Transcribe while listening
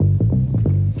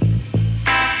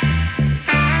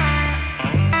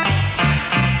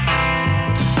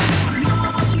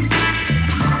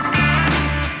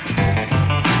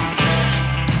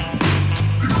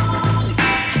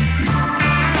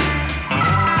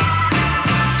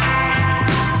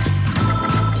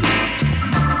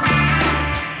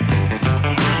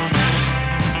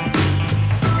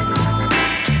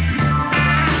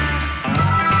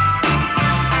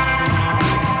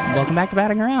back to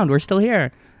Batting Around. We're still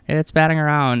here. It's Batting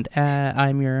Around.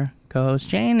 I'm your co-host,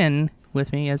 Jane, and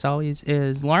with me, as always,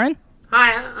 is Lauren.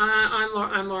 Hi,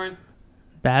 I'm Lauren.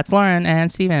 That's Lauren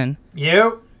and Steven.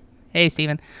 You. Hey,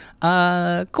 Steven.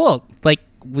 Cool.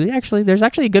 There's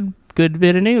actually a good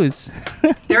bit of news.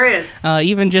 There is.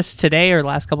 Even just today or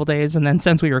last couple days, and then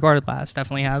since we recorded last,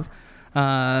 definitely have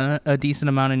a decent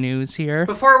amount of news here.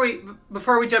 Before we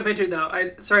jump into it, though,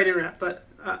 sorry to interrupt, but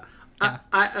Yeah.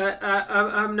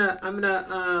 I'm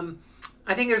gonna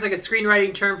I think there's like a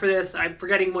screenwriting term for this. I'm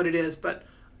forgetting what it is, but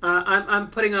I'm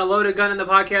putting a loaded gun in the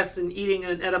podcast and eating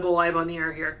an edible live on the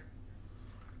air here.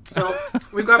 So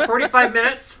we've got 45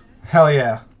 minutes, Hell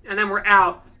yeah. and then we're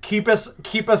out. Keep us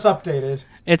updated.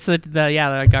 It's like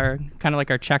our kind of like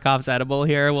our Chekhov's edible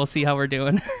here. We'll see how we're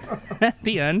doing at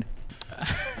the end.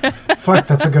 Fuck,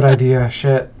 that's a good idea.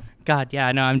 Shit. God,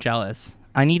 yeah, no, I'm jealous.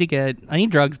 I need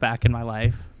drugs back in my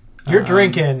life. You're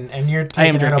drinking and you're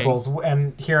taking drinking. edibles,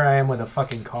 and here I am with a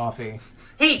fucking coffee.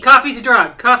 Hey, coffee's a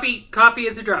drug. Coffee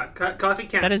is a drug. Coffee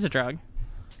counts. That is a drug.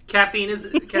 Caffeine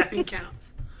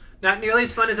counts. Not nearly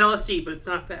as fun as LSD, but it's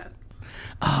not bad.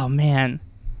 Oh man,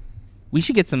 we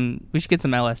should get some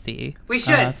LSD. We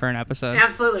should for an episode.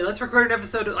 Absolutely. Let's record an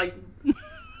episode of, like.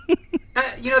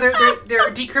 They're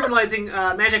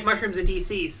decriminalizing magic mushrooms in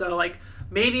DC, so like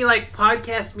maybe like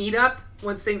podcast meetup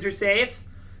once things are safe,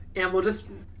 and we'll just.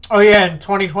 Oh yeah, in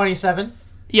 2027.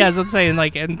 Yeah, as I was saying,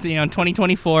 like in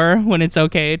 2024 when it's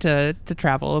okay to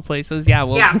travel to places. Yeah,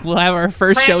 we'll have our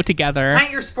first show together.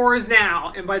 Plant your spores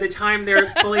now, and by the time they're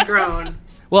fully grown.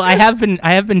 Well, I have been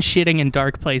shitting in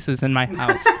dark places in my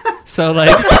house, so like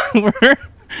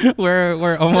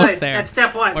we're almost Good. there. That's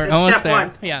step one. We're That's almost step there.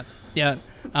 one. Yeah.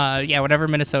 Whenever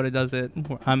Minnesota does it,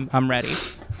 I'm ready.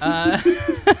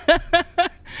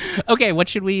 Okay, what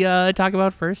should we talk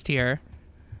about first here?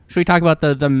 Should we talk about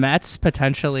the Mets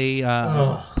potentially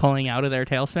pulling out of their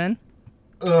tailspin?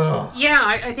 Ugh. Yeah,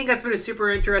 I think that's been a super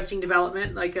interesting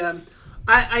development. Like,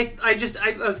 I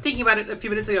was thinking about it a few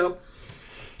minutes ago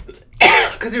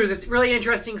because there was this really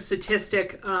interesting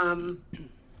statistic from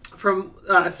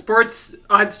Sports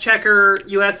Odds Checker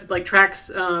US. It like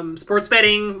tracks sports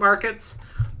betting markets,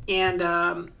 and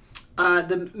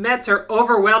the Mets are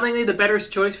overwhelmingly the better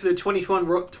choice for the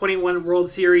 2021 World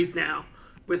Series now,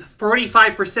 with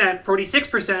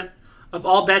 46% of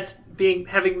all bets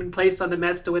having been placed on the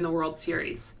Mets to win the World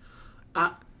Series.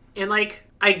 And like,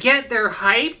 I get they're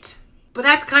hyped, but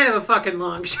that's kind of a fucking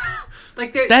long shot.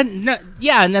 Like and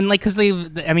then like because they've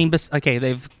signed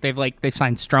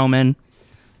Stroman.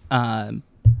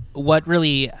 What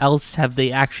really else have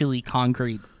they actually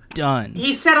concrete done?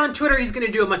 He said on Twitter he's going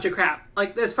to do a bunch of crap.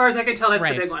 Like, as far as I can tell, that's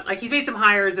Right. the big one. Like, he's made some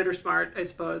hires that are smart, I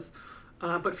suppose.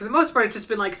 But for the most part, it's just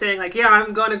been like saying, like, yeah,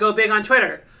 I'm going to go big on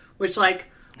Twitter. Which, like,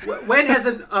 when has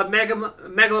a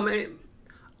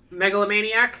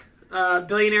megalomaniac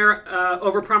billionaire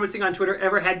overpromising on Twitter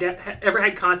ever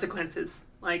had consequences?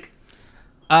 Like,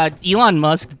 Elon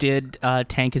Musk did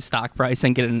tank his stock price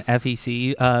and get an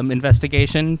FEC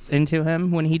investigation into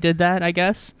him when he did that, I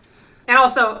guess. and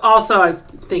also, I was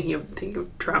thinking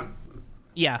of Trump.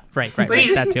 Yeah, right. But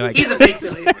That too, I guess. he's a fake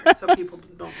billionaire, so people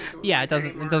don't think of him. Yeah, it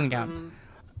anymore. doesn't count.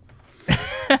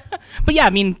 But yeah, I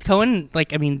mean, Cohen,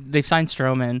 they've signed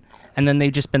Stroman, and then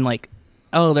they've just been like,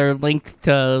 oh, they're linked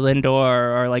to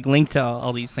Lindor or like linked to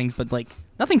all these things, but like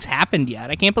nothing's happened yet.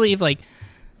 I can't believe that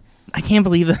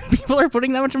people are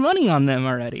putting that much money on them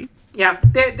already. Yeah,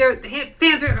 they're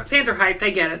fans are hyped. I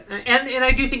get it, and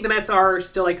I do think the Mets are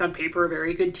still, like, on paper, a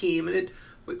very good team.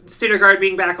 Syndergaard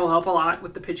being back will help a lot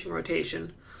with the pitching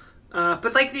rotation.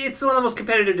 But like, it's one of the most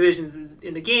competitive divisions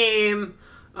in the game.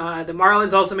 The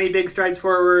Marlins also made big strides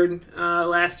forward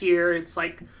last year. It's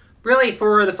like, really,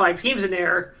 for the 5 teams in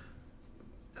there,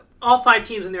 all 5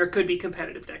 teams in there could be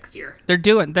competitive next year.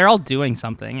 They're all doing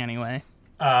something anyway.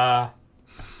 All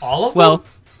of them? Well,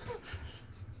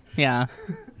 yeah.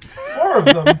 4 of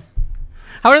them.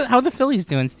 How are the Phillies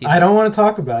doing, Steve? I don't want to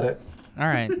talk about it. All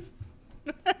right.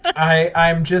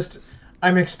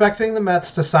 I'm expecting the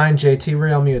Mets to sign JT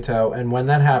Realmuto, and when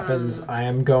that happens, I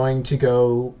am going to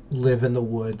go live in the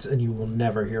woods, and you will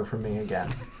never hear from me again.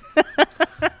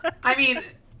 I mean,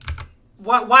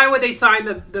 why would they sign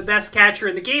the best catcher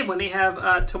in the game when they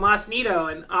have Tomas Nido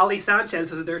and Ali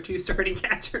Sanchez as their 2 starting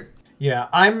catchers? Yeah,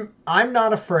 I'm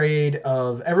not afraid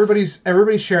of everybody's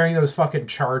sharing those fucking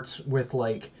charts with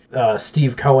like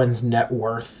Steve Cohen's net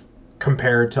worth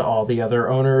compared to all the other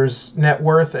owners' net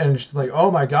worth, and it's just like, oh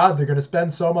my god, they're gonna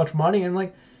spend so much money, and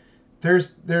like,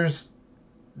 there's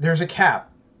a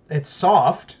cap. It's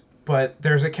soft, but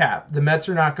there's a cap. The Mets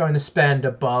are not going to spend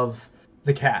above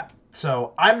the cap.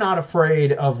 So I'm not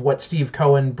afraid of what Steve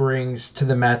Cohen brings to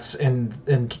the Mets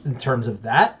in terms of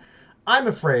that. I'm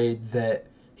afraid that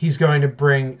he's going to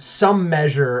bring some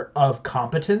measure of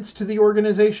competence to the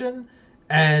organization,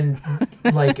 and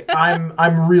like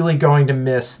I'm really going to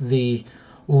miss the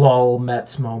lull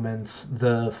Mets moments,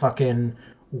 the fucking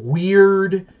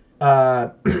weird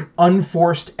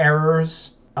unforced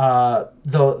errors,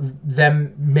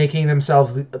 them making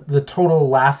themselves the total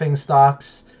laughing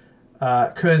stocks,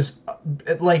 because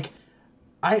like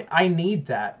I need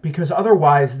that, because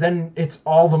otherwise then it's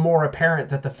all the more apparent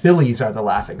that the Phillies are the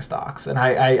laughing stocks, and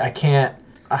I can't.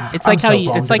 It's like I'm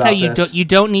how so it's like how bummed you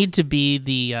don't need to be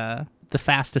the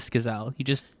fastest gazelle. You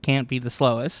just can't be the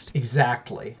slowest.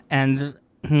 exactly. And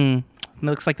it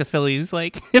looks like the Phillies,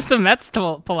 like if the Mets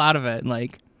pull out of it,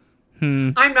 like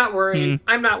I'm not worried.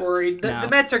 I'm not worried. The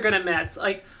Mets are gonna Mets.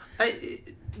 Like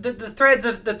the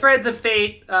threads of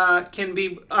fate can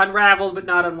be unraveled but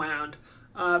not unwound.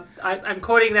 I'm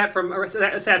quoting that from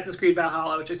Assassin's Creed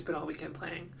Valhalla, which I spent all weekend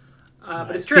playing.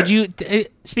 But it's true.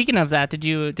 Speaking of that, did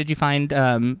you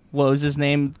find what was his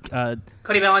name?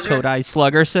 Cody Bellinger? Kodai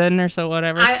Sluggerson or so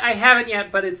whatever. I haven't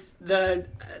yet, but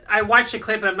I watched a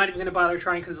clip and I'm not even going to bother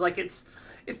trying because like it's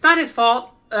not his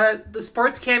fault. The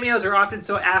sports cameos are often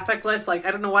so affectless. Like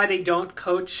I don't know why they don't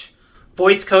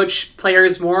voice coach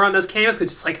players more on those cameos.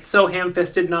 It's just like it's so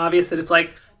ham-fisted and obvious that it's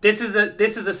like this is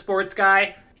a sports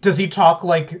guy. Does he talk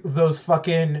like those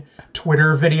fucking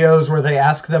Twitter videos where they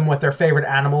ask them what their favorite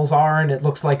animals are and it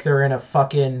looks like they're in a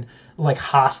fucking like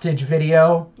hostage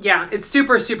video? Yeah, it's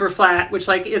super, super flat, which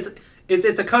like it's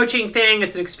a coaching thing,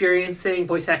 it's an experience thing,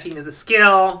 voice acting is a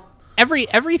skill.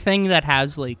 Everything that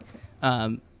has like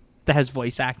that has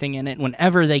voice acting in it,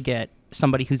 whenever they get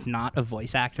somebody who's not a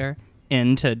voice actor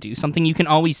in to do something, you can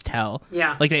always tell.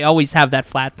 Yeah. Like they always have that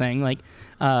flat thing. Like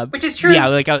which is true. Yeah,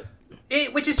 like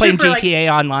which is playing true for,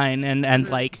 GTA Online and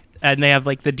like and they have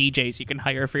like the DJs you can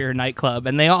hire for your nightclub,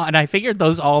 and I figured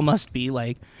those all must be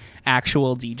like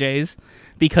actual DJs,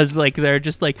 because like they're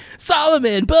just like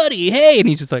Solomon, buddy, hey, and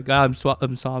he's just like I'm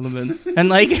Solomon, and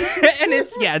like and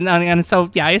it's and so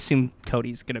I assume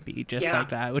Cody's gonna be just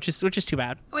like that, which is too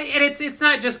bad. And it's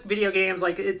not just video games,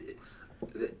 like it's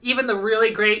even the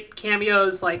really great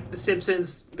cameos like the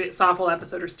Simpsons softball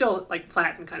episode are still like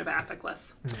flat and kind of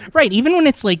affectless. Right, even when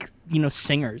it's like,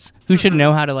 singers who should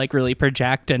know how to like really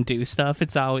project and do stuff,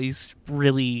 it's always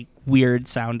really weird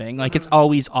sounding. Like it's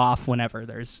always off whenever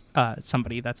there's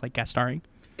somebody that's like guest starring.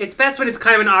 It's best when it's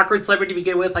kind of an awkward celebrity to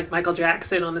begin with, like Michael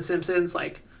Jackson on The Simpsons,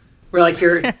 like where like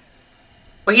you're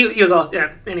well he was all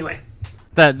anyway.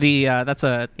 That's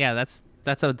a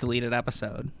deleted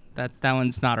episode. That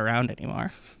one's not around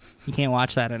anymore. You can't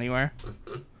watch that anywhere.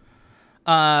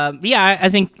 I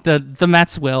think the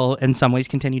Mets will in some ways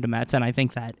continue to Mets, and I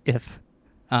think that if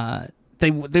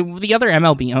the other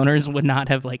MLB owners would not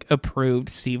have like approved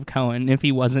Steve Cohen if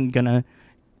he wasn't gonna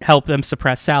help them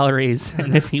suppress salaries,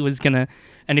 and if he was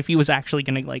actually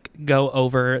gonna like go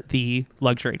over the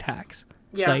luxury tax.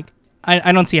 Yeah. Like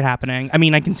I don't see it happening. I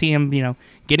mean, I can see him,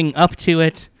 getting up to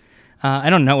it.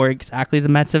 I don't know where exactly the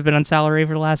Mets have been on salary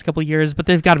for the last couple of years, but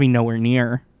they've got to be nowhere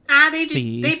near. They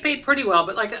do. They pay pretty well,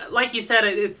 but like you said,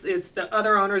 it's the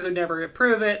other owners would never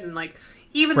approve it, and like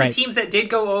even the teams that did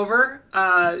go over,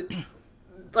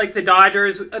 like the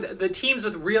Dodgers, the teams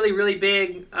with really really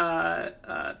big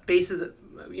bases,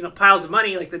 piles of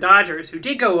money, like the Dodgers, who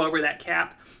did go over that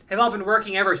cap, have all been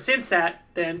working ever since that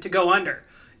then to go under,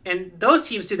 and those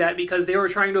teams do that because they were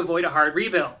trying to avoid a hard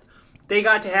rebuild. They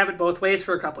got to have it both ways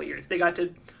for a couple of years. They got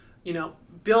to,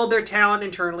 build their talent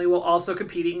internally while also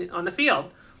competing on the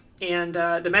field. And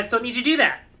the Mets don't need to do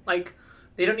that. Like,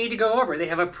 they don't need to go over. They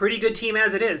have a pretty good team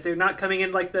as it is. They're not coming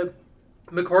in like the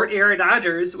McCourt-era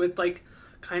Dodgers with, like,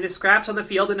 kind of scraps on the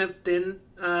field and a thin,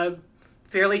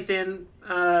 fairly thin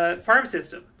farm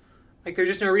system. Like, there's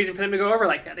just no reason for them to go over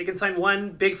like that. They can sign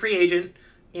one big free agent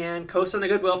and coast on the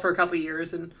goodwill for a couple of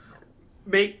years and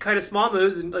make kind of small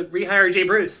moves and, like, rehire Jay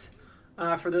Bruce.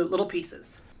 For the little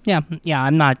pieces. Yeah.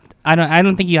 I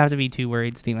don't think you have to be too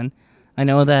worried, Steven. I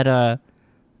know that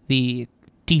the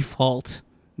default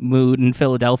mood in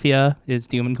Philadelphia is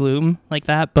doom and gloom like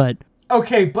that, but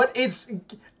okay, but it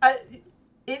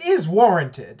is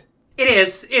warranted. It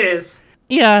is.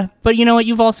 Yeah, but you know what?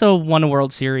 You've also won a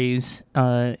World Series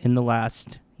in the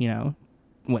last 10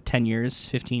 years,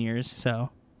 15 years. So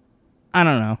I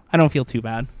don't know. I don't feel too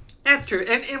bad. That's true.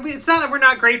 And it's not that we're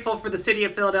not grateful for the city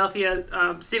of Philadelphia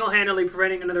single-handedly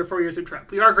preventing another 4 years of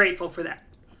Trump. We are grateful for that.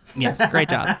 Yes, great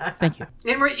job. Thank you.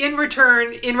 In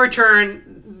return,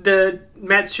 the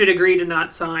Mets should agree to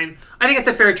not sign. I think it's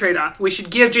a fair trade-off. We should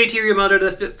give JT Realmuto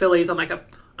to the Phillies on like a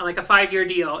 5-year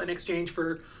deal in exchange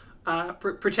for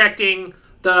protecting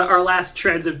our last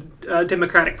shreds of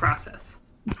democratic process.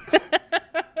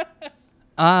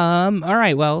 All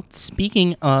right. Well,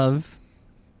 speaking of,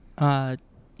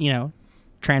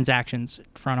 transactions,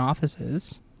 front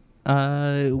offices,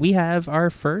 we have our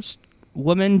first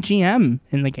woman GM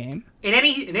in the game. In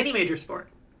any major sport.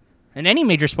 In any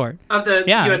major sport. Of the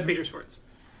U.S. major sports.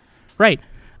 Right.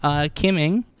 Kim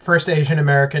Ng. First Asian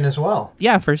American as well.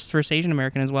 Yeah, first Asian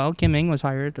American as well. Kim Ng was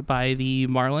hired by the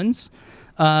Marlins.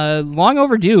 Long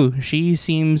overdue. She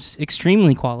seems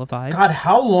extremely qualified. God,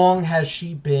 how long has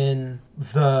she been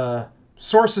the...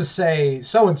 Sources say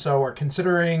so-and-so are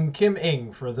considering Kim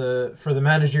Ng for the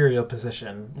managerial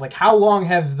position. Like, how long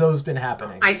have those been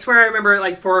happening? I swear I remember it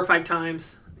like 4 or 5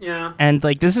 times. Yeah. And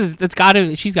like she's got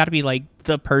to be like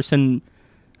the person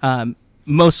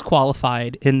most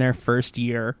qualified in their first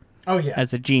year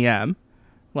as a GM,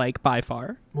 like by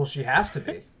far. Well, she has to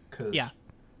be, because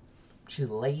she's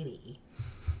a lady.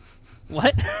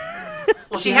 What?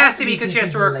 Well, she has to be because she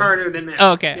has to work harder than men.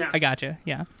 Oh, okay. Yeah. I gotcha.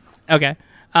 Yeah. Okay.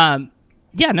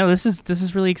 Yeah, no, this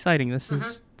is really exciting.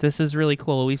 This is really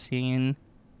cool. We've seen,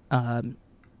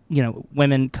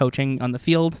 women coaching on the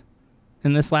field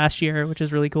in this last year, which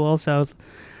is really cool. So,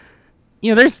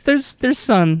 there's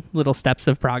some little steps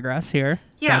of progress here.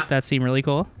 Yeah, that seem really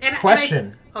cool.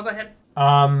 Question. Go ahead.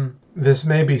 This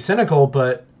may be cynical,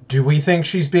 but do we think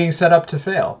she's being set up to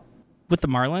fail? With the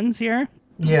Marlins here?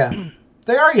 Yeah,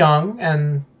 they are young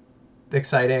and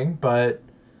exciting, but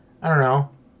I don't know.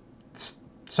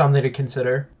 Something to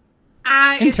consider.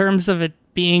 In terms of it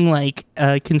being like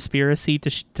a conspiracy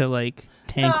to like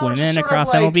tank women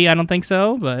across MLB, I don't think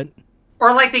so, but...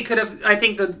 Or like they could have... I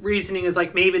think the reasoning is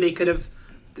like maybe they could have...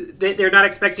 They're not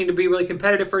expecting to be really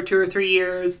competitive for 2 or 3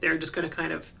 years. They're just going to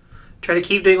kind of try to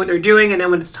keep doing what they're doing, and then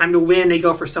when it's time to win, they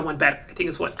go for someone better. I think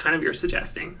is what kind of you're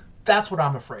suggesting. That's what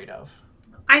I'm afraid of.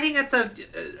 I think that's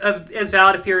as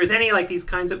valid a fear as any, like these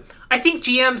kinds of... I think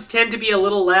GMs tend to be a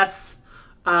little less...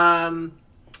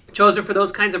 chosen for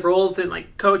those kinds of roles than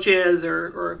like coaches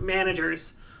or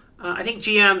managers. I think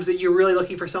GMs, that you're really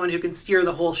looking for someone who can steer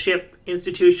the whole ship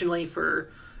institutionally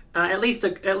for at least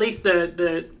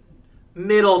the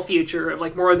middle future of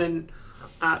like more than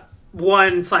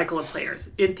one cycle of players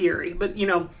in theory. But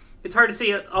it's hard to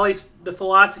see all the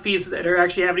philosophies that are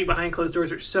actually happening behind closed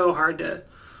doors are so hard to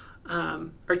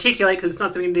articulate because it's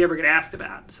not something they ever get asked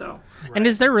about. So, right. And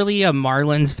is there really a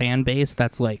Marlins fan base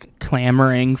that's like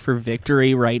clamoring for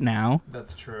victory right now?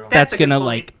 That's true. That's gonna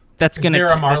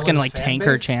tank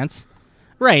her chance.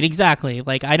 Right, exactly.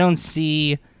 Like I don't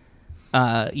see,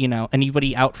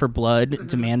 anybody out for blood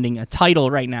demanding a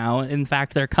title right now. In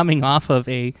fact, they're coming off of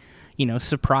a,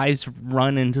 surprise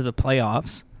run into the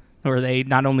playoffs, where they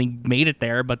not only made it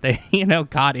there, but they,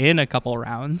 got in a couple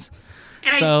rounds.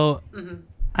 And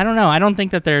I don't know. I don't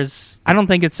think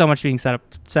it's so much being set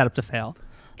up to fail.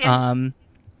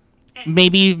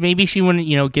 Maybe she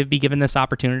wouldn't, be given this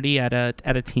opportunity at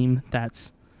a team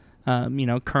that's,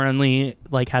 currently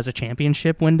like has a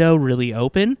championship window really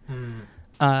open,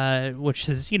 which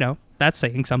is, that's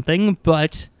saying something.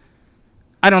 But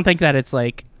I don't think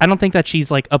that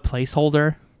she's like a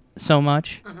placeholder so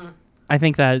much. I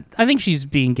think she's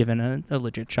being given a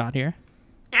legit shot here.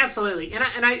 Absolutely,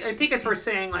 and I think it's worth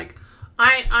saying like.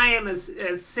 I am as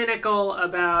cynical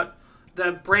about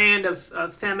the brand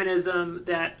of feminism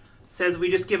that says we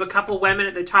just give a couple women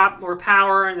at the top more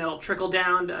power and that'll trickle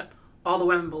down to all the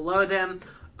women below them.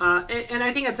 And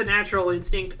I think that's a natural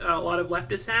instinct a lot of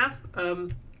leftists have, a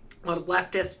lot of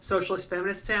leftist, socialist,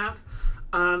 feminists have.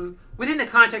 Within the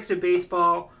context of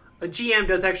baseball, a GM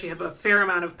does actually have a fair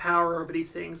amount of power over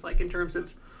these things, like in terms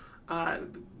of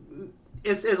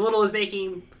as little as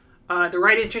making... the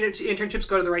right internships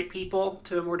go to the right people,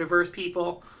 to more diverse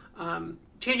people.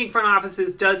 Changing front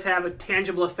offices does have a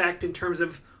tangible effect in terms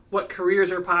of what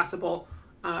careers are possible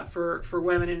for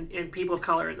women and people of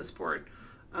color in the sport.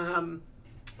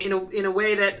 In a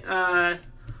way that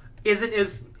isn't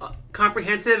as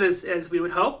comprehensive as we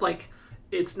would hope. Like,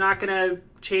 it's not going to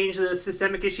change the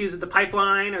systemic issues of the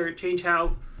pipeline or change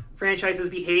how franchises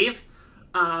behave,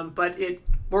 but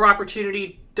more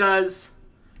opportunity does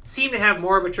seem to have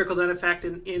more of a trickle-down effect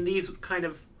in these kind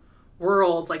of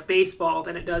worlds like baseball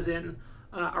than it does in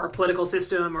our political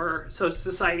system or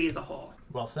society as a whole.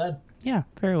 Well said. Yeah,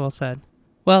 very well said.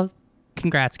 Well,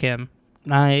 congrats, Kim.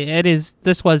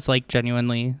 This was like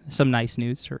genuinely some nice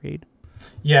news to read.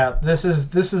 Yeah, this is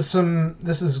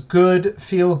good,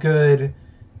 feel good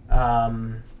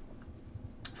front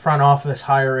office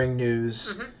hiring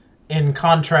news. In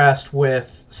contrast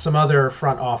with some other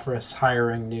front office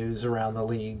hiring news around the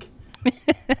league.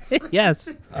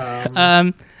 Yes.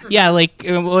 Yeah, like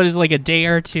what is like a day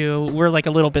or two? We're like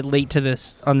a little bit late to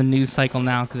this on the news cycle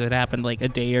now because it happened like a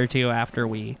day or two after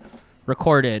we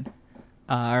recorded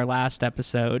our last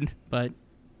episode. But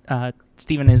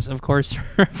Stephen is, of course,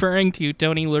 referring to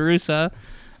Tony La Russa.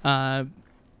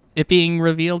 It being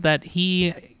revealed that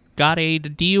he got a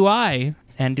DUI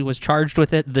and was charged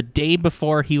with it the day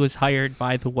before he was hired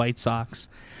by the White Sox,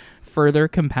 further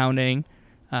compounding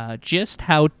just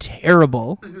how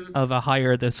terrible of a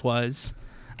hire this was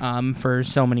for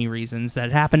so many reasons.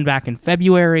 That happened back in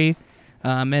February,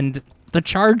 and the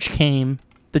charge came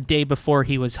the day before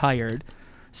he was hired.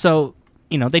 So,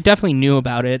 they definitely knew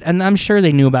about it, and I'm sure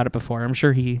they knew about it before. I'm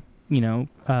sure he,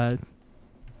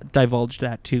 divulged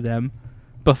that to them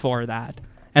before that,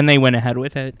 and they went ahead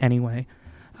with it anyway.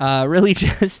 Really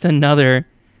just another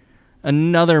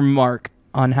mark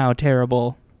on how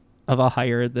terrible of a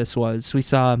hire this was. We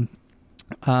saw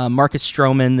Marcus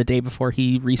Stroman the day before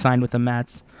he re-signed with the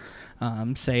Mets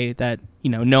say that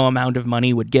no amount of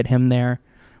money would get him there,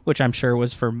 which I'm sure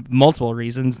was for multiple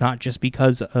reasons, not just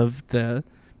because of the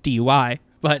DUI,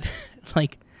 but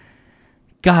like,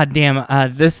 goddamn,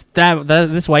 this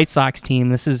White Sox team,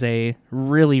 this is a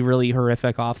really, really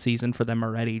horrific offseason for them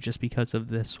already, just because of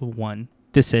this one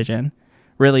decision.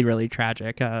 Really, really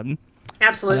tragic.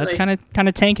 Absolutely. That's kind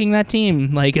of tanking that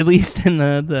team, like at least in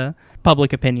the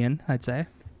public opinion, I'd say.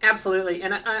 Absolutely,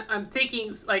 and I'm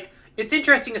thinking like it's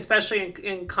interesting, especially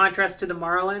in contrast to the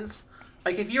Marlins.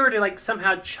 Like if you were to like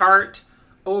somehow chart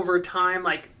over time,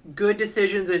 like good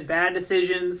decisions and bad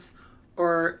decisions,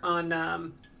 or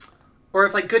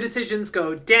if like good decisions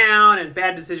go down and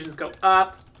bad decisions go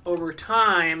up over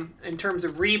time in terms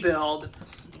of rebuild.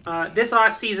 This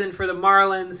offseason for the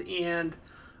Marlins and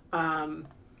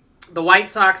the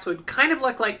White Sox would kind of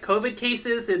look like COVID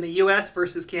cases in the U.S.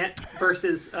 versus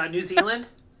New Zealand.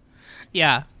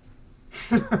 Yeah.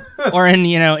 Or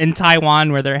in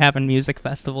Taiwan where they're having music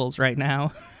festivals right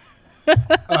now.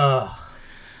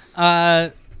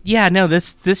 Yeah, no,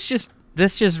 this just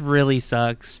really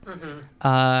sucks.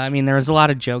 I mean, there was a lot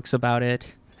of jokes about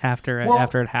it after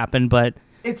it happened, but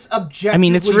it's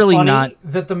objectively it's really funny not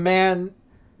that the man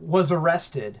was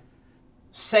arrested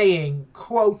saying,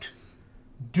 quote,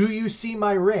 "Do you see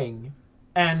my ring?"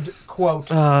 and,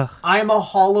 quote, "I'm a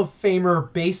Hall of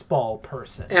Famer baseball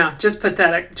person." Yeah, just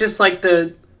pathetic. Just like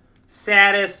the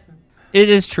saddest. It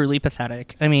is truly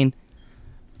pathetic. I mean,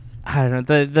 I don't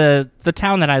know. The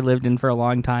town that I lived in for a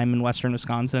long time in western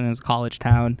Wisconsin is a college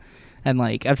town. And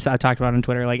like I've talked about on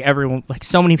Twitter, like everyone, like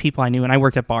so many people I knew, and I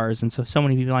worked at bars, and so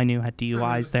many people I knew had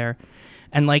DUIs there,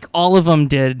 and like all of them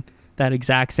did that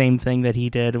exact same thing that he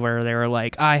did, where they were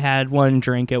like, I had one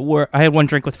drink at work, I had one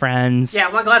drink with friends,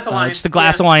 one glass of wine, just a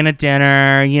glass of wine at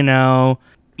dinner,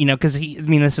 because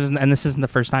this isn't the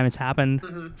first time it's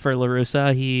happened for La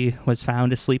Russa. He was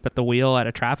found asleep at the wheel at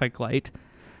a traffic light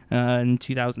in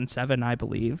 2007, I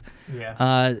believe.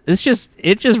 Yeah. It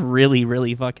just really,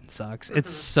 really fucking sucks. It's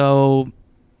so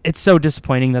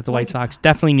disappointing that the White Sox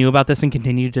definitely knew about this and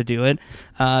continued to do it,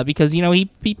 because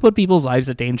he put people's lives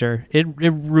at danger. It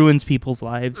ruins people's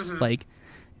lives. Like,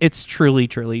 it's truly,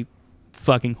 truly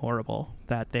fucking horrible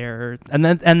that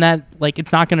that like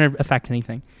it's not going to affect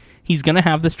anything. He's going to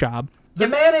have this job. The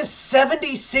man is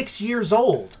 76 years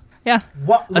old. Yeah.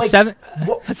 What, a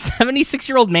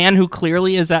 76-year-old man who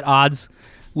clearly is at odds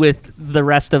with the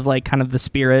rest of like kind of the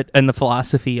spirit and the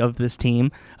philosophy of this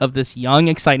team, of this young,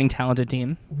 exciting, talented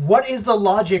team. What is the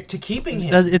logic to keeping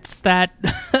him? It's that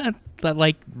that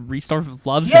like Restorff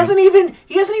loves him. He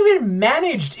hasn't even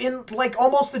managed in like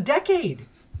almost a decade.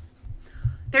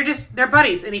 They're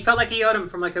buddies, and he felt like he owed him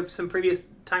from like some previous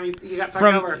time he got fucked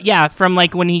over. Yeah, from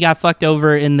like when he got fucked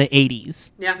over in the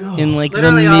 80s. Yeah. In like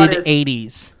Literally the mid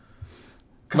 80s.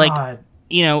 God.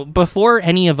 Like, before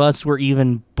any of us were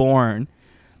even born,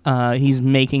 he's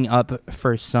making up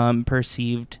for some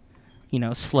perceived,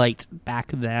 slight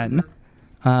back then.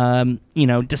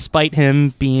 Despite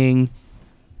him being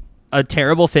a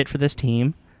terrible fit for this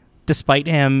team, despite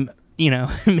him,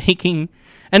 making,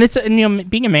 and it's,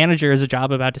 being a manager is a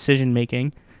job about decision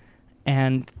making,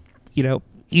 and,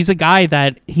 he's a guy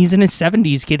that he's in his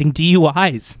 70s getting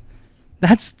DUIs.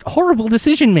 That's horrible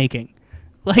decision making.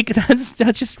 Like, that's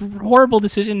just horrible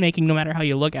decision making no matter how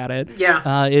you look at it.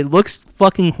 Yeah. It looks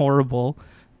fucking horrible.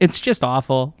 It's just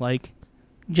awful. Like,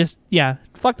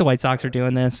 fuck the White Sox for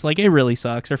doing this. Like, it really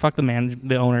sucks. Or fuck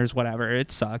the owners, whatever.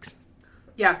 It sucks.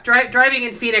 Yeah, driving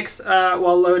in Phoenix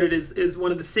while loaded is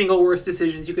one of the single worst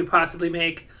decisions you could possibly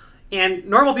make. And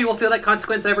normal people feel that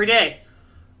consequence every day.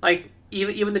 Like,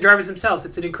 even the drivers themselves.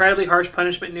 It's an incredibly harsh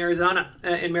punishment in Arizona,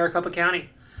 in Maricopa County.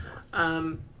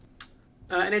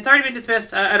 and it's already been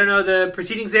dismissed. I don't know the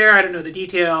proceedings there. I don't know the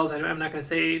details. I'm not going to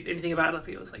say anything about if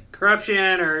it was like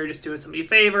corruption or just doing somebody a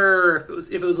favor, or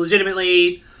if it was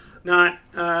legitimately not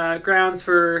grounds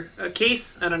for a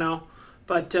case. I don't know,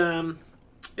 but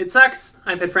it sucks.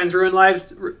 I've had friends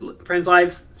lives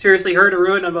seriously hurt or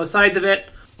ruined on both sides of it.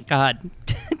 God,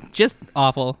 just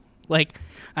awful. Like,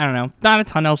 I don't know, not a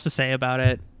ton else to say about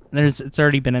it. It's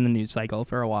already been in the news cycle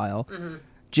for a while. Mm-hmm.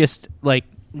 Just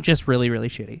really, really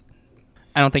shitty.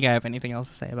 I don't think I have anything else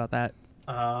to say about that.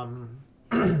 All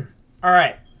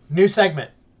right, new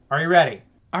segment. Are you ready?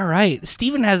 All right,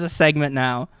 Steven has a segment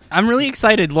now. I'm really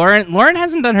excited. Lauren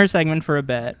hasn't done her segment for a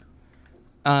bit.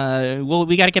 Well,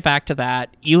 we got to get back to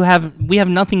that. We have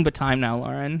nothing but time now,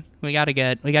 Lauren. We got to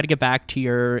get back to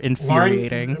your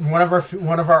infuriating. Lauren,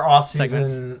 one of our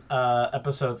off-season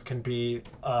episodes can be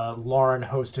a Lauren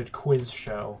hosted quiz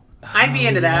show. I'd be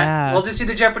into that. Yeah. We'll just do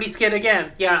the Jeopardy skit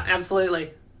again. Yeah,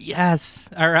 absolutely. Yes.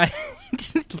 All right.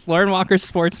 Lauren Walker's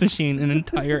Sports Machine, an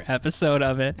entire episode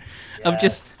of it,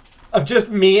 Yes. Of just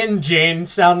me and Jane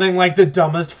sounding like the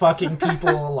dumbest fucking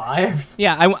people alive.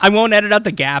 Yeah, I won't edit out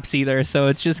the gaps either, so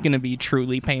it's just going to be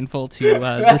truly painful to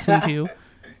listen to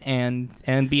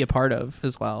and be a part of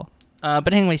as well.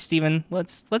 But anyway, Steven,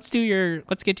 let's get to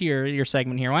your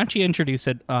segment here. Why don't you introduce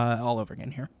it all over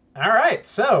again here? All right,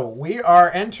 so we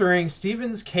are entering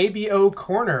Steven's KBO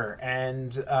Corner,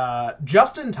 and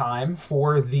just in time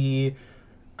for the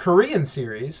Korean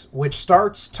series, which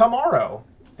starts tomorrow.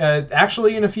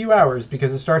 Actually, in a few hours,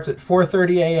 because it starts at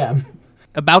 4:30 a.m.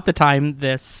 About the time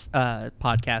this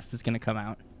podcast is going to come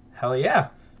out. Hell yeah.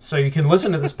 So you can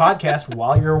listen to this podcast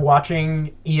while you're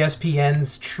watching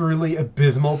ESPN's truly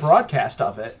abysmal broadcast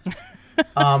of it.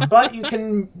 But you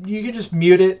can just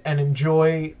mute it and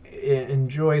enjoy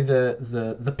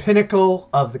the pinnacle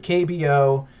of the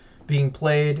KBO being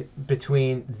played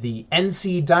between the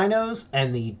NC Dinos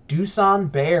and the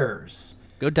Doosan Bears.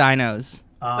 Go Dinos.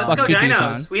 Let's go Dinos.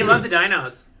 Doosan. We love the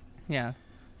Dinos. Yeah.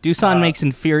 Doosan makes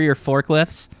inferior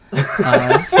forklifts.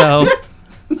 So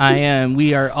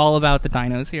we are all about the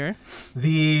Dinos here.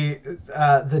 The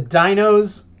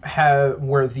Dinos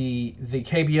were the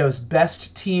KBO's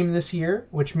best team this year,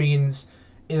 which means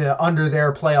under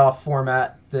their playoff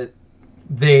format that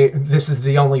this is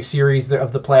the only series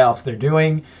of the playoffs they're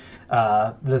doing.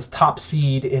 This top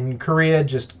seed in Korea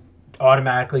just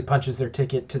automatically punches their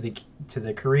ticket to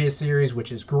the Korea series,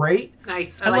 which is great.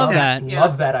 Nice. I love that. Yeah.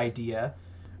 Love that idea.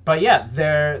 But yeah,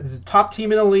 they're the top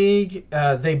team in the league.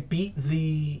 They beat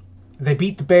the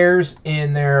Bears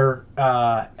in their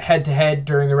head-to-head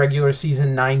during the regular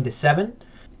season 9-7,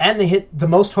 and they hit the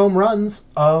most home runs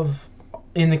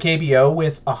in the KBO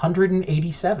with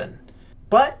 187.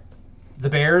 But the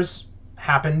Bears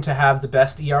happen to have the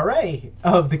best ERA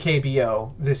of the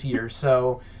KBO this year,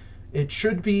 so it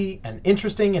should be an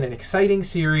interesting and an exciting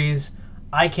series.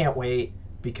 I can't wait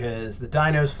because the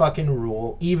Dinos fucking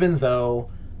rule, even though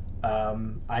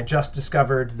I just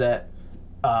discovered that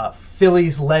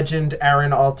Phillies legend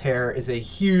Aaron Altair is a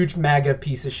huge MAGA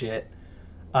piece of shit.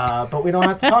 But we don't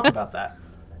have to talk about that.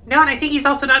 No, and I think he's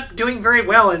also not doing very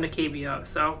well in the KBO,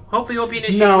 so hopefully it won't be an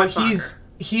issue for much longer.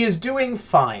 He is doing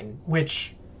fine,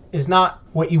 which is not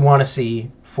what you want to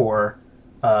see for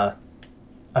a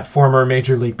former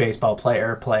Major League Baseball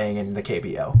player playing in the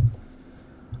KBO.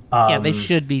 Yeah, they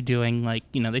should be doing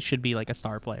they should be like a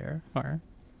star player or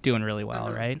doing really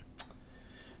well, right?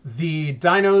 The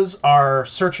Dinos are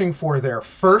searching for their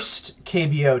first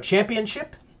KBO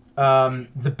championship.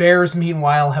 The Bears,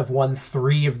 meanwhile, have won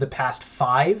 3 of the past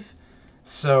 5.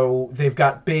 So they've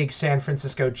got big San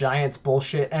Francisco Giants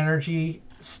bullshit energy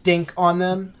stink on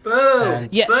them. Boo!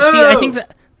 Yeah, Boo! see,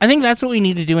 I think that's what we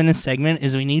need to do in this segment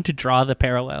is we need to draw the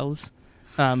parallels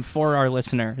for our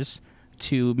listeners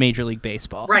to Major League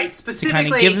Baseball. Right, To specifically...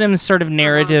 kind of give them sort of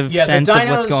narrative sense of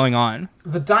what's going on.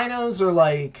 The Dinos are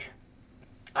like,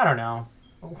 I don't know.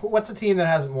 What's a team that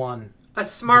hasn't won? A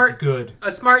smart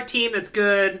team that's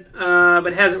good,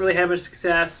 but hasn't really had much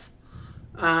success.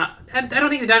 I don't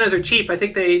think the Dinos are cheap. I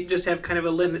think they just have kind of a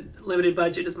limited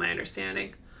budget, is my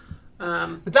understanding.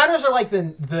 The Dinos are like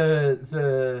the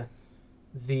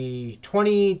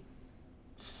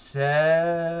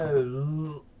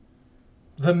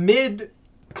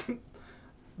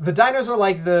The Dinos are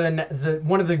like the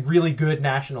one of the really good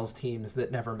Nationals teams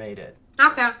that never made it.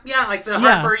 Okay, yeah, like the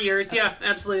Harper years. Yeah,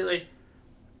 absolutely.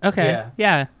 Okay,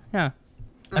 yeah.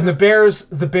 And the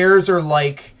Bears are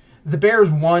like... The Bears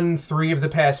won 3 of the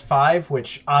past 5,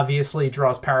 which obviously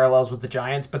draws parallels with the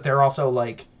Giants, but they're also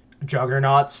like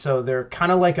juggernauts, so they're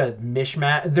kind of like a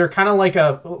mishmash. They're kind of like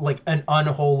an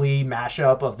unholy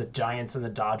mashup of the Giants and the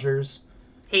Dodgers.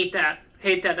 Hate that.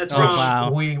 Hate that. That's Oh, wrong.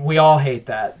 wow. We all hate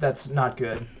that. That's not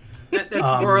good. That's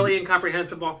morally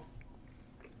incomprehensible.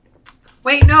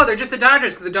 Wait, no, they're just the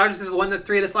Dodgers because the Dodgers have won the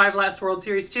 3 of the 5 last World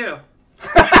Series too.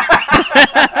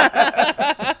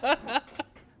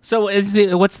 So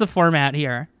what's the format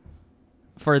here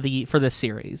for this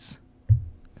series?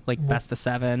 Like best of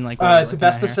 7? Like It's a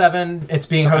best of 7. It's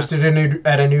being hosted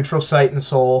at a neutral site in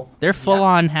Seoul. They're full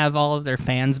on have all of their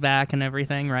fans back and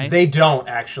everything, right? They don't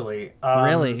actually.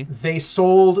 Really? They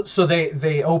sold. So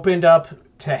they opened up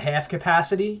to half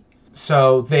capacity.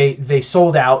 So they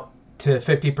sold out to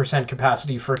 50%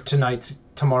 capacity for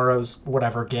tomorrow's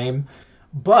whatever game.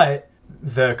 But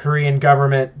the Korean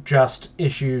government just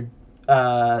issued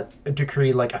a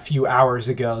decree like a few hours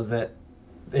ago that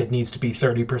it needs to be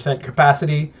 30%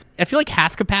 capacity. I feel like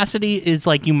half capacity is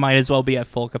like you might as well be at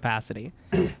full capacity.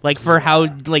 Like for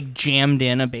how like jammed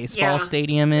in a baseball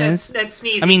stadium is. That's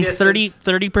sneezing. I mean, distance.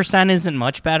 30% isn't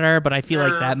much better, but I feel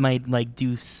like that might like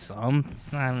do some.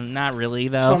 Not really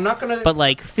though. So I'm not gonna. But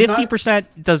like 50%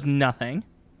 does nothing.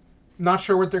 Not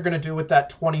sure what they're gonna do with that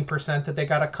 20% that they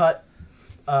gotta cut.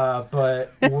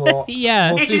 But we'll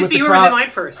Yeah. we'll It see should just what be the whoever's in crowd. line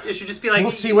first. It should just be like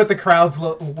We'll see what the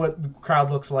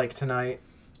crowd looks like tonight.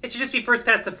 It should just be first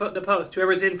past the post.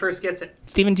 Whoever's in first gets it.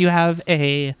 Steven, do you have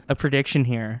a prediction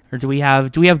here, or do we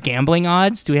have gambling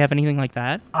odds? Do we have anything like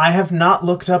that? I have not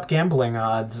looked up gambling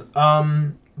odds.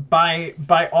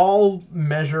 By all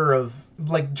measure of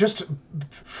like just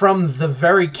from the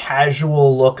very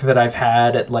casual look that I've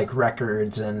had at like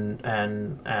records and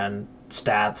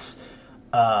stats,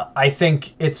 I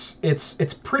think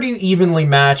it's pretty evenly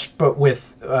matched, but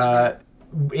with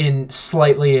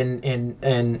slightly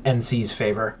in NC's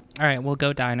favor. All right, we'll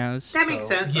go Dinos. That makes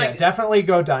sense. Yeah, Like, definitely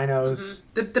go Dinos.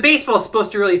 the baseball's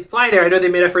supposed to really fly there. I know they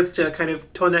made efforts to kind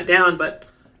of tone that down, but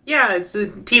yeah, it's the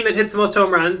team that hits the most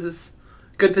home runs is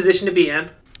a good position to be in.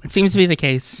 It seems to be the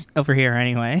case over here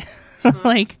anyway.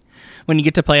 Like when you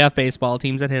get to playoff baseball,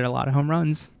 teams that hit a lot of home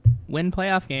runs win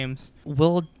playoff games.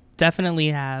 We'll definitely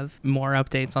have more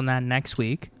updates on that next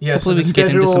week. Yeah, Hopefully so we the can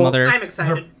get into some schedule- other. I'm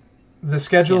excited. The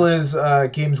schedule is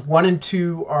games 1 and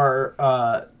 2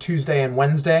 are Tuesday and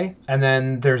Wednesday, and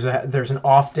then there's an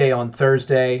off day on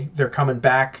Thursday. They're coming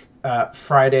back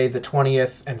Friday the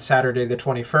 20th and Saturday the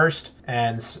 21st,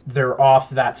 and they're off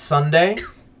that Sunday.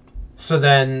 So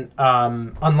then,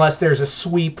 unless there's a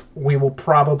sweep, we will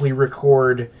probably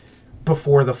record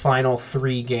before the final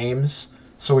 3 games,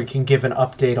 so we can give an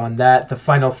update on that. The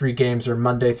final 3 games are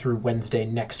Monday through Wednesday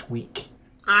next week.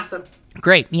 Awesome.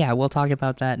 Great. Yeah, we'll talk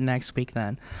about that next week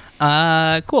then.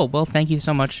 Cool. Well, thank you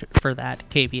so much for that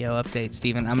KBO update,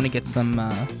 Steven. I'm gonna get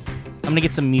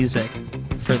some music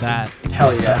for that.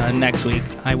 Hell yeah. Next week.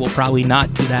 I will probably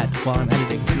not do that while I'm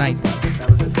editing tonight, though. That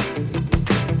was it.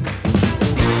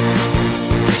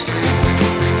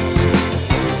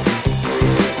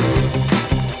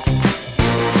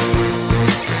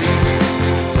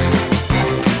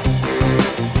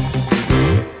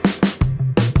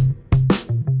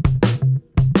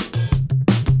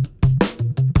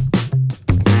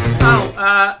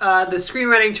 The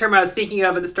screenwriting term I was thinking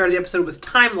of at the start of the episode was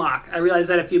time lock. I realized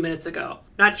that a few minutes ago.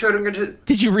 Not sure what I'm going to...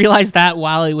 Did you realize that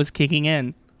while it was kicking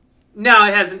in? No,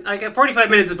 it hasn't. Like 45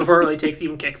 minutes is before it really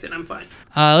even kicks in. I'm fine.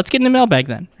 Let's get in the mailbag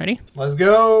then. Ready? Let's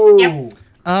go. Yep.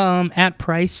 At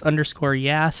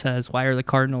Price_yeah says, why are the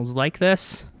Cardinals like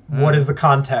this? What is the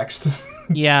context?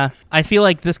 Yeah, I feel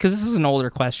like because this is an older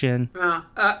question.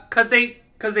 Because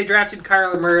they drafted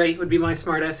Kyler Murray would be my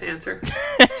smartass answer.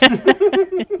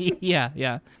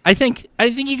 Yeah. I think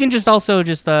you can just also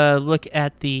just look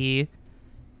at the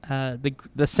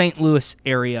St. Louis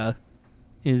area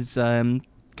is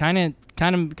kind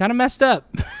of messed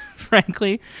up.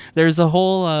 Frankly, there's a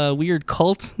whole weird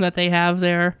cult that they have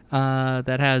there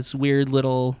that has weird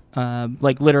little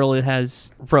like literally it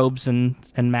has robes and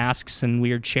masks and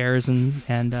weird chairs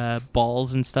and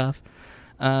balls and stuff.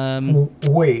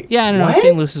 Wait. Yeah, I don't know. What?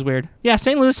 St. Louis is weird. Yeah,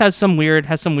 St. Louis has some weird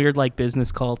like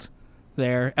business cult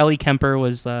there. Ellie Kemper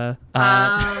was Oh,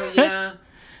 yeah.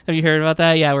 Have you heard about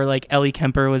that? Yeah, where like Ellie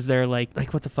Kemper was their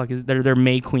like what the fuck is their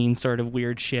May Queen sort of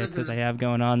weird shit that they have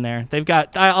going on there. They've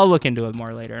got I'll look into it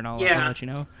more later and I'll let you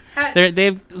know.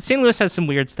 St. Louis has some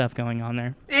weird stuff going on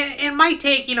there. And my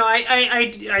take,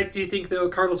 I do think the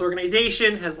Cardinals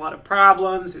organization has a lot of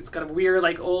problems. It's got a weird,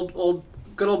 like old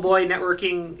good old boy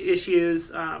networking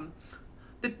issues.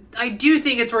 I do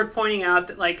think it's worth pointing out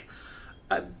that like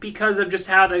because of just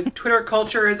how the Twitter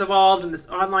culture has evolved and this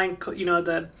online,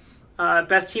 the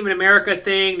best team in America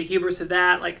thing, the hubris of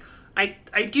that. Like I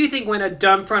do think when a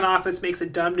dumb front office makes a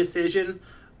dumb decision,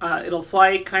 it'll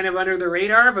fly kind of under the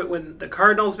radar. But when the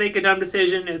Cardinals make a dumb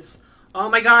decision, it's, oh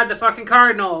my God, the fucking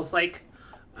Cardinals. Like,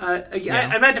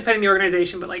 I'm not defending the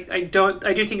organization, but like I do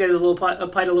think that is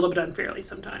applied a little bit unfairly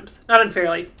sometimes. Not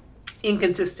unfairly,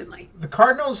 inconsistently. The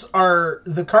Cardinals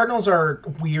are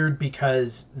weird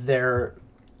because they're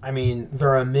a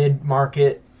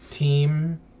mid-market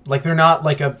team. Like they're not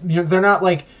like they're not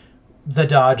like the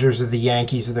Dodgers or the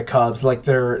Yankees or the Cubs. Like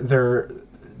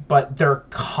but they're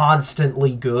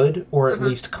constantly good, or at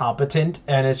least competent,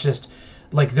 and it's just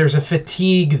like there's a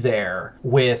fatigue there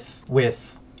with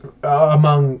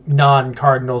among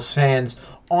non-Cardinals fans,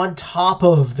 on top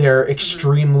of their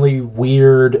extremely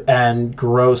weird and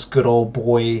gross good old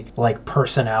boy like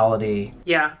personality.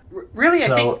 Yeah, really,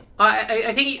 so,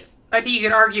 I think you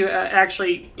could argue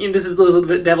actually, and this is a little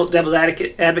bit devil's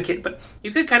advocate, but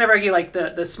you could kind of argue like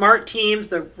the smart teams,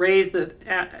 the Rays, the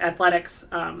Athletics,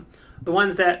 the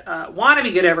ones that want to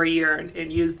be good every year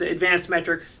and use the advanced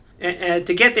metrics and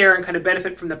to get there and kind of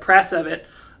benefit from the press of it.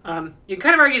 You can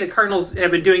kind of argue the Cardinals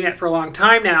have been doing that for a long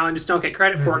time now and just don't get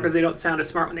credit for it because they don't sound as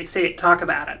smart when they say it, talk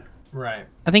about it. Right.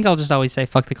 I think I'll just always say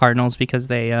fuck the Cardinals because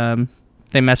they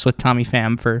mess with Tommy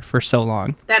Pham for so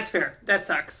long. That's fair. That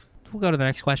sucks. We'll go to the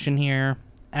next question here.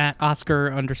 At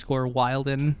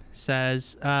Oscar_Wilden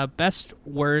says, best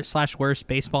worst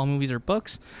baseball movies or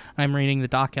books. I'm reading the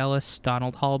Doc Ellis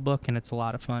Donald Hall book, and it's a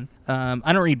lot of fun.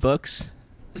 I don't read books,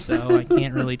 so I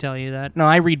can't really tell you that. No,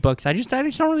 I read books. I just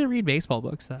don't really read baseball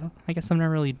books, though. I guess I've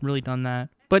never really done that.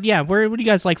 But yeah, what do you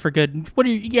guys like for good?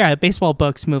 Baseball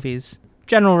books, movies,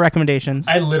 general recommendations.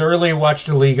 I literally watched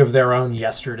A League of Their Own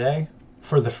yesterday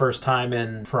for the first time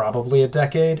in probably a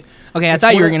decade. Okay, I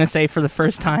thought you were gonna say for the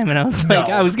first time, and I was like,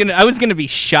 I was gonna be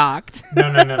shocked.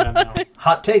 No.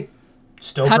 Hot take,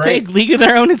 still Hot great. take, League of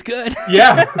Their Own is good.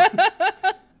 Yeah.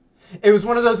 It was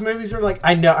one of those movies where, like,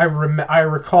 I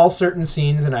recall certain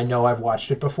scenes, and I know I've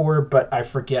watched it before, but I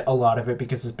forget a lot of it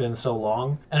because it's been so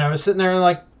long. And I was sitting there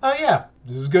like, oh yeah,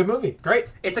 this is a good movie, great.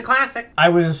 It's a classic. I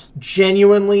was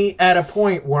genuinely at a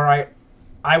point where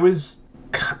I was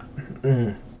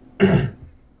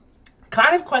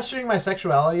kind of questioning my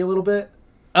sexuality a little bit.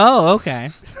 Oh, okay.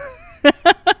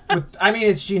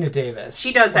 It's Gina Davis.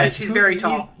 She does that. Like, she's very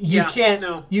tall. You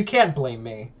can't blame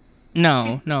me.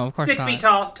 No, of course not. 6 feet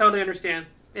tall. Totally understand.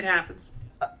 It happens.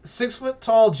 6 foot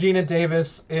tall Gina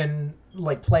Davis in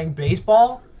like playing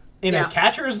baseball in a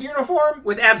catcher's uniform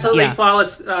with absolutely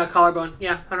flawless collarbone.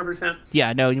 Yeah, 100%.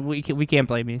 Yeah, no, we can't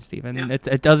blame you, Steven. Yeah.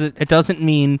 It doesn't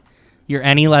mean you're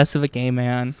any less of a gay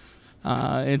man.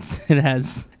 It's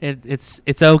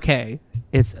okay.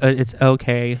 It's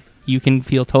okay. You can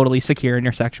feel totally secure in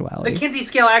your sexuality. The Kinsey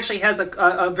scale actually has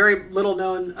a very little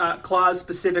known clause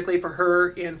specifically for her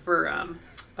and for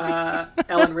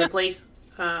Ellen Ripley.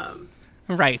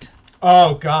 Right.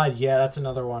 Oh God, yeah, that's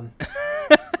another one.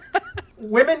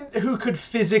 Women who could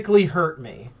physically hurt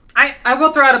me. I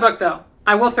will throw out a book though.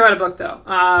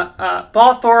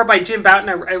 Ball Thor by Jim Bouton.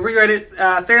 I reread it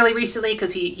fairly recently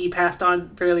because he passed on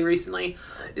fairly recently.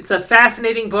 It's a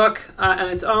fascinating book on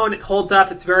its own. It holds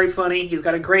up. It's very funny. He's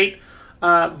got a great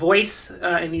voice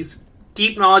and he's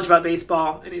deep knowledge about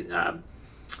baseball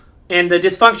and the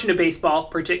dysfunction of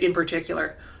baseball in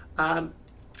particular.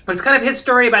 It's kind of his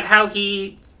story about how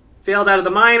he failed out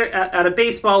of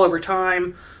baseball over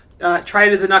time, tried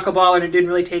it as a knuckleballer and it didn't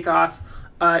really take off.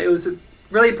 It was a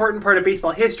really important part of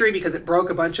baseball history because it broke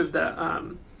a bunch of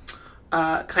the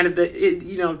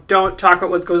don't talk about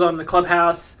what goes on in the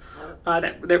clubhouse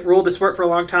that ruled the sport for a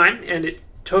long time, and it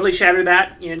totally shattered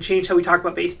that and changed how we talk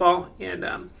about baseball,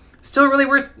 and still really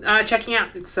worth checking out.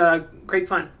 It's great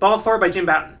fun. Ball Thor by Jim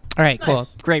Bouton. All right, cool.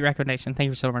 Nice. Great recommendation. Thank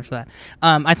you so much for that.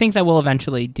 I think that we'll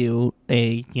eventually do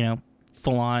a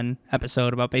full-on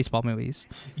episode about baseball movies.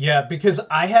 Yeah, because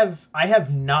I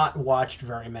have not watched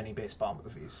very many baseball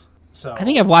movies. So I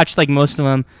think I've watched like most of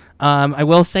them. I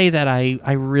will say that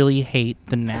I really hate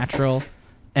The Natural,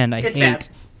 and I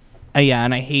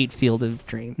hate Field of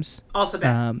Dreams. Also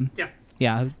bad.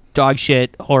 Yeah, dog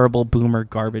shit, horrible boomer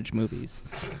garbage movies.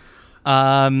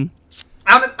 I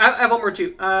have one more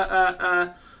too.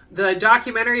 The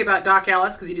documentary about Doc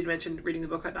Ellis, because you did mention reading the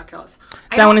book about Doc Ellis.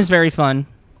 That one is very fun.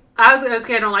 I was going to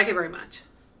say I don't like it very much.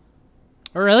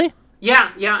 Oh, really?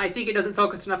 Yeah. I think it doesn't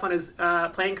focus enough on his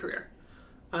playing career.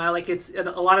 It's a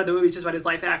lot of the movie is just about his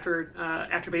life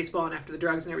after baseball and after the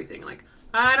drugs and everything. Like,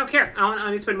 I don't care. I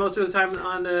want to spend most of the time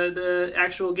on the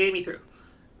actual game he threw.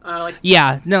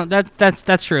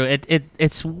 That's true.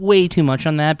 It's way too much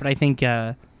on that, but I think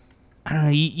I don't know.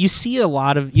 You see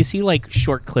like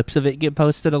short clips of it get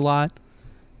posted a lot,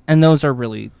 and those are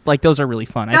really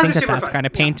fun. I think that's kind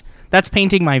of that's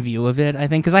painting my view of it. I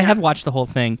think because I have watched the whole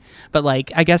thing, but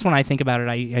like I guess when I think about it,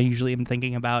 I usually am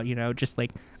thinking about just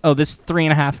like, oh, this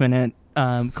 3.5 minute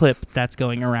clip that's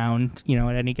going around,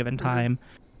 at any given time.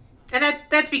 And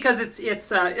that's because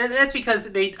that's because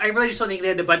I really just don't think they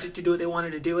had the budget to do what they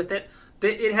wanted to do with it.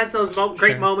 It has those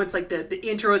great moments, like the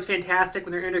intro is fantastic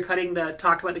when they're intercutting the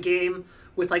talk about the game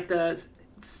with like the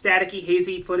staticky,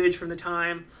 hazy footage from the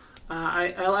time.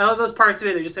 I love those parts of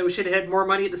it. I wish it had more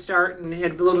money at the start and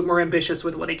had a little bit more ambitious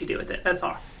with what they could do with it. That's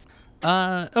all.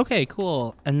 Okay,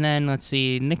 cool. And then let's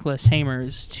see, Nicholas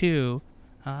Hamers too.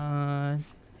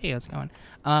 Hey, how's it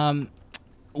going?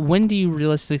 When do you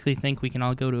realistically think we can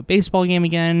all go to a baseball game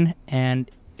again and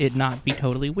it not be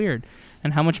totally weird?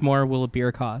 And how much more will a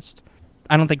beer cost?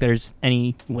 I don't think there's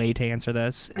any way to answer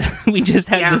this. We just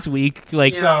had this week, the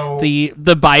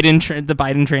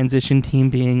Biden transition team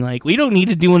being like, we don't need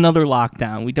to do another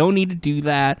lockdown. We don't need to do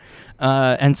that.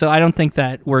 And so I don't think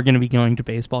that we're going to be going to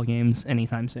baseball games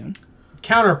anytime soon.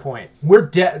 Counterpoint: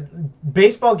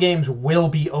 baseball games will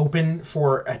be open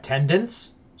for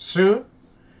attendance soon.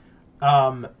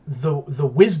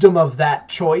 The wisdom of that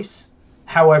choice,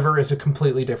 however, is a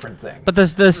completely different thing. But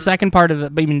the second part of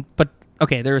it,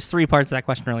 okay, there was 3 parts to that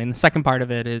question earlier, and the second part of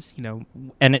it is,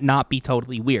 and it not be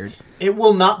totally weird. It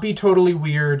will not be totally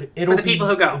weird. It'll for the people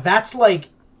who go. That's like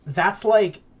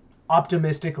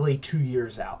optimistically 2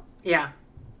 years out. Yeah,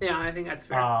 I think that's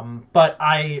fair. But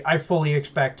I fully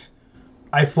expect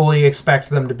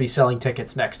them to be selling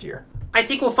tickets next year. I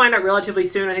think we'll find out relatively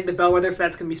soon. I think the bellwether for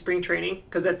that's going to be spring training,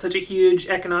 because that's such a huge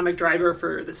economic driver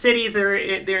for the cities they're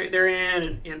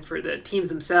in and for the teams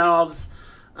themselves.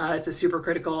 It's a super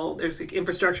critical. There's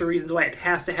infrastructure reasons why it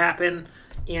has to happen,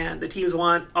 and the teams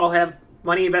all have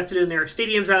money invested in their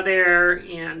stadiums out there,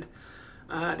 and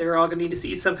they're all going to need to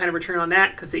see some kind of return on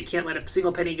that because they can't let a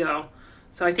single penny go.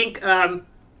 So I think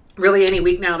really any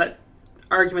week now that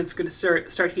argument's going to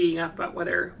start heating up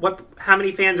about how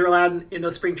many fans are allowed in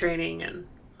those spring training, and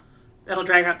that'll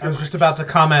drag out through I was March. just about to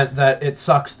comment that it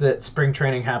sucks that spring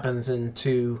training happens in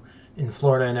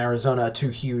Florida and Arizona, 2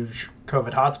 huge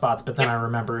COVID hotspots, but then I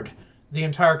remembered the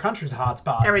entire country's a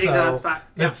hotspot. Everything's a hotspot.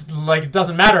 Yeah. It's like it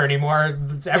doesn't matter anymore.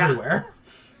 It's everywhere.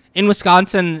 In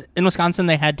Wisconsin,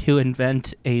 they had to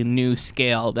invent a new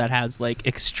scale that has like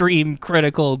extreme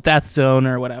critical death zone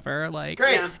or whatever. Like,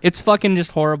 Great. Yeah. It's fucking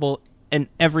just horrible. And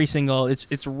every single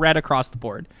it's red across the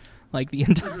board, like the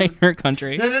entire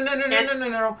country.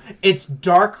 No. It's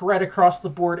dark red across the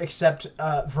board, except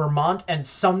Vermont and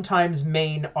sometimes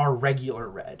Maine are regular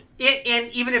red. And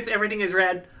even if everything is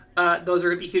red, those are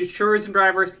going to be huge tourism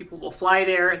drivers. People will fly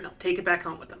there and they'll take it back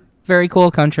home with them. Very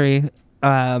cool country.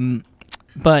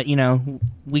 But,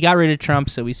 we got rid of Trump,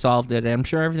 so we solved it. I'm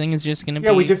sure everything is just going to be...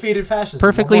 Yeah, we defeated fascism.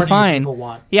 Perfectly what more fine. do you people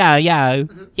want? Yeah.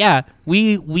 Yeah.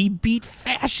 We beat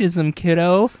fascism,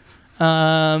 kiddo.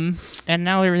 And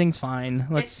now everything's fine.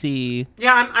 Let's see.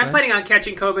 Yeah, I'm planning on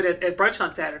catching COVID at brunch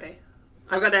on Saturday.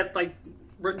 I've got that,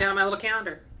 written down on my little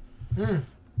calendar.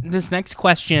 This next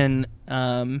question,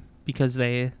 because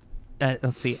they...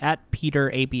 let's see, at Peter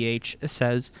ABH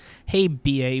says, "Hey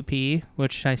BAP,"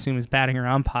 which I assume is Batting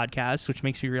Around Podcast, which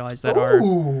makes me realize that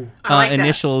our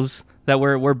initials that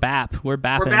we're BAP. We're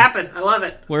bapping. We're bapping. I love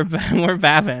it. We're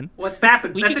bapping. What's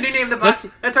bapping? That's a new name of the bus.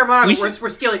 That's our motto. We're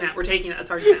stealing that. We're taking it.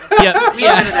 That's ours now. Yeah, We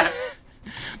invented that.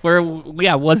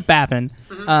 Was bapping.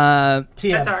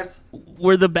 That's ours.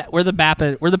 We're the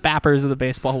bappers of the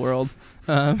baseball world.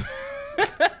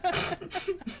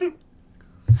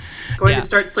 Going to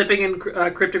start slipping in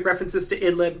cryptic references to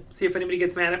Idlib. See if anybody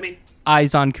gets mad at me.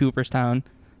 Eyes on Cooperstown.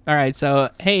 All right,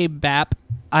 so, hey, BAP,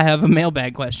 I have a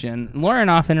mailbag question. Lauren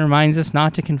often reminds us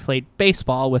not to conflate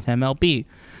baseball with MLB.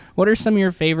 What are some of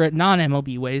your favorite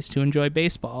non-MLB ways to enjoy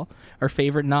baseball, or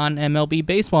favorite non-MLB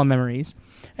baseball memories?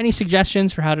 Any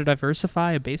suggestions for how to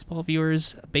diversify a baseball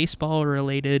viewer's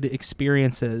baseball-related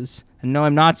experiences? And no,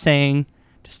 I'm not saying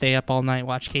to stay up all night,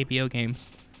 watch KBO games.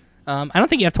 I don't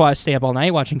think you have to stay up all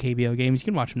night watching KBO games. You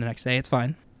can watch them the next day. It's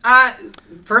fine.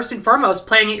 First and foremost,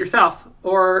 playing it yourself,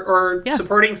 or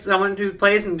supporting someone who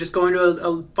plays and just going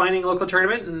to finding a local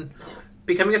tournament and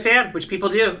becoming a fan, which people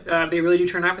do. They really do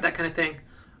turn out for that kind of thing.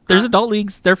 There's adult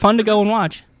leagues. They're fun to go and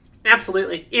watch.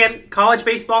 Absolutely. And college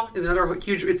baseball is another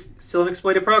huge... It's still an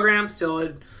exploited program, still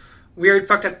a weird,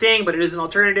 fucked up thing, but it is an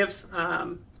alternative.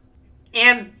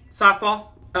 And softball.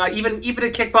 Even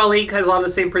a kickball league has a lot of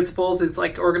the same principles. It's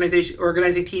like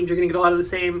organizing teams. You're going to get a lot of the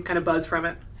same kind of buzz from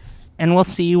it. And we'll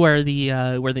see where the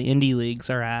indie leagues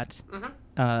are at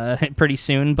pretty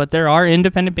soon. But there are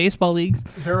independent baseball leagues.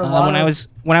 There are a lot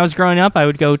when I was growing up, I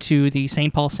would go to the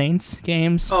St. Paul Saints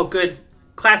games. Oh, good.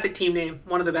 Classic team name.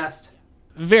 One of the best.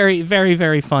 Very, very,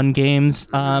 very fun games.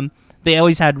 They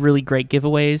always had really great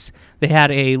giveaways. They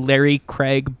had a Larry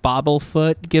Craig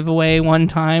bobblefoot giveaway one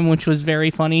time, which was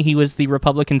very funny. He was the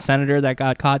Republican senator that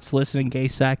got caught soliciting gay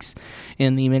sex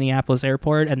in the Minneapolis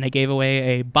airport, and they gave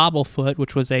away a bobblefoot,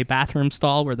 which was a bathroom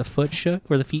stall where the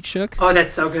feet shook. Oh,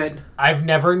 that's so good. I've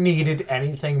never needed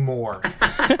anything more.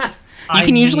 You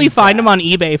can usually find them on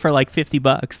eBay for like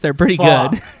 $50. They're pretty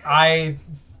good.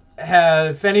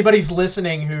 If anybody's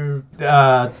listening who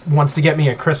wants to get me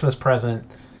a Christmas present,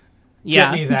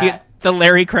 Yeah, get me that. get the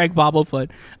Larry Craig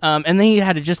bobblefoot. And they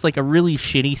had just like a really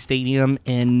shitty stadium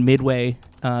in Midway,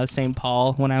 St.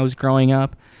 Paul when I was growing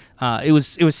up. It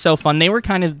was so fun. They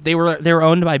were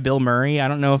owned by Bill Murray. I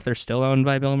don't know if they're still owned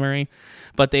by Bill Murray,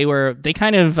 but they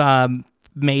kind of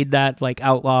made that like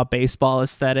outlaw baseball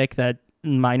aesthetic that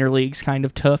minor leagues kind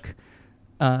of took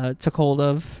hold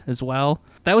of as well.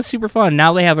 That was super fun.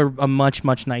 Now they have a much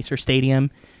nicer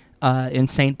stadium in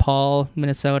St. Paul,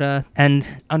 Minnesota, and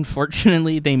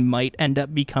unfortunately, they might end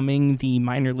up becoming the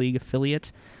minor league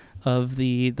affiliate of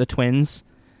the Twins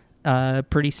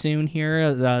pretty soon.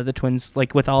 Here, the Twins,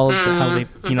 like with all of how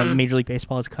they've Major League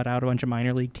Baseball has cut out a bunch of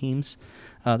minor league teams.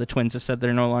 The Twins have said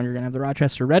they're no longer going to have the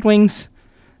Rochester Red Wings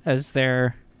as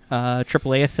their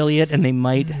AAA affiliate, and they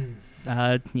might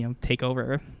take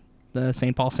over the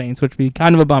St. Paul Saints, which would be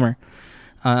kind of a bummer.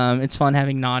 It's fun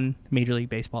having non-Major League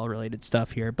Baseball related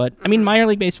stuff here, but I mean, minor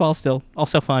league baseball is still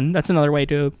also fun. That's another way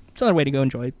to go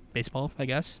enjoy baseball, I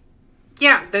guess.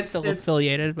 Yeah, that's Still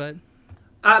affiliated, but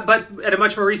at a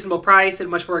much more reasonable price and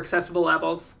much more accessible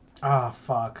levels. Ah,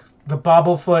 fuck. The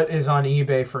bobblefoot is on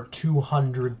eBay for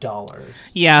 $200.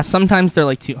 yeah, sometimes they're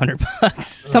like $200.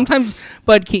 Sometimes,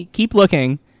 but keep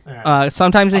looking. Right.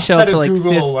 Sometimes they show up for like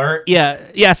Google alert.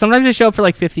 Yeah. Sometimes they show up for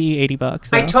like $50,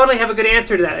 $80. I totally have a good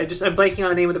answer to that. I'm blanking on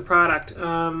the name of the product.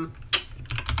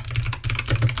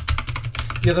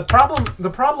 Yeah, the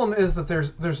problem is that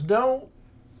there's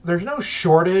no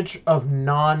shortage of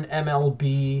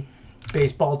non-MLB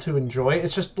baseball to enjoy.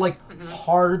 It's just like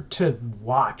hard to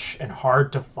watch and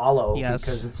hard to follow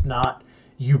because it's not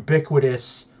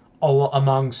ubiquitous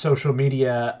among social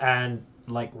media and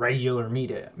like regular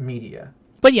media.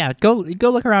 But yeah, go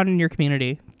look around in your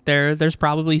community. There's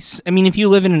probably, I mean, if you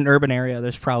live in an urban area,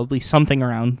 there's probably something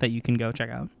around that you can go check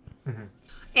out. Mm-hmm.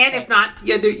 And if not,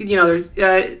 there's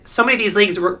so many of these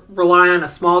leagues rely on a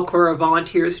small core of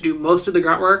volunteers who do most of the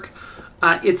grunt work.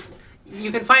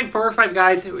 You can find 4 or 5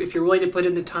 guys who, if you're willing to put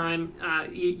in the time,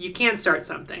 you can start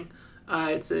something.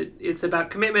 It's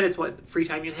about commitment. It's what free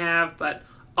time you have. But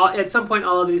at some point,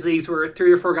 all of these leagues were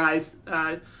 3 or 4 guys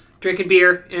drinking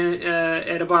beer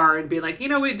at a bar and being like,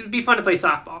 it'd be fun to play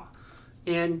softball.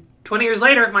 And 20 years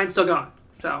later, mine's still gone.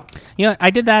 So I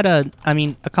did that.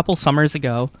 A couple summers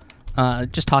ago.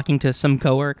 Just talking to some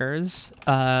coworkers,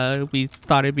 we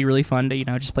thought it'd be really fun to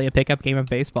just play a pickup game of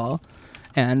baseball.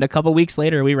 And a couple weeks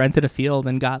later, we rented a field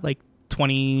and got like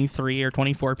 23 or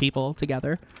 24 people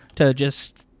together to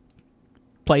just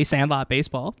play sandlot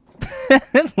baseball.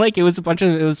 Like it was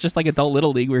just like adult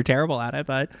little league. We were terrible at it,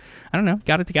 but I don't know,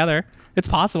 got it together. It's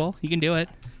possible. You can do it.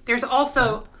 There's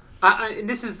also, and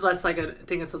this is less like a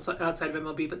thing that's outside of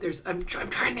MLB, but I'm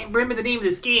trying to remember the name of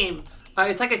this game.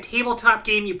 It's like a tabletop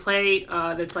game you play.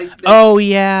 That's like. Oh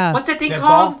yeah. What's that thing Dead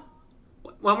called?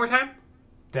 Ball? One more time.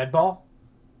 Dead Ball.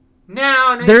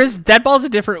 No. There is Dead Ball's a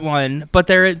different one, but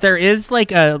there is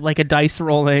like a dice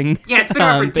rolling. Yeah, it's been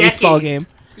around for baseball decades.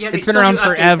 game. Yeah, it's been around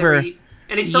forever.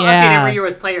 And they still update every year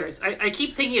with players. I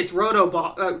keep thinking it's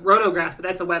Rotograss, but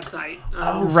that's a website.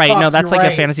 Right, no, that's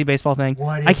like a fantasy baseball thing.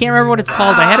 I can't remember what it's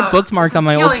called. I had a bookmark on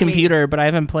my old computer, but I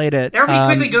haven't played it.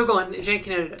 Everybody quickly Google and Jake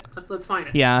can edit it. Let's find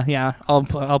it. Yeah. I'll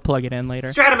plug it in later.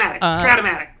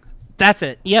 Stratomatic. That's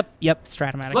it. Yep.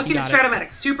 Stratomatic. Look into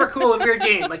Stratomatic. Super cool and weird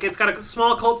game. Like it's got a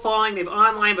small cult following. They've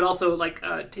online, but also like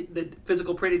the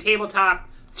physical printed tabletop.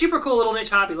 Super cool little niche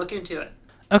hobby. Look into it.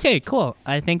 Okay, cool.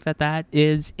 I think that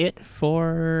is it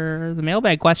for the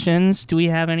mailbag questions. Do we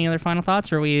have any other final thoughts,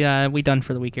 or are we done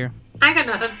for the week here? I got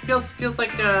nothing. Feels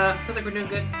like we're doing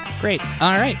good. Great.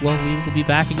 All right. Well, we will be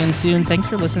back again soon. Thanks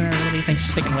for listening, everybody. Thanks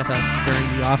for sticking with us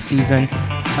during the off season.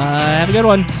 Have a good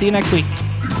one. See you next week.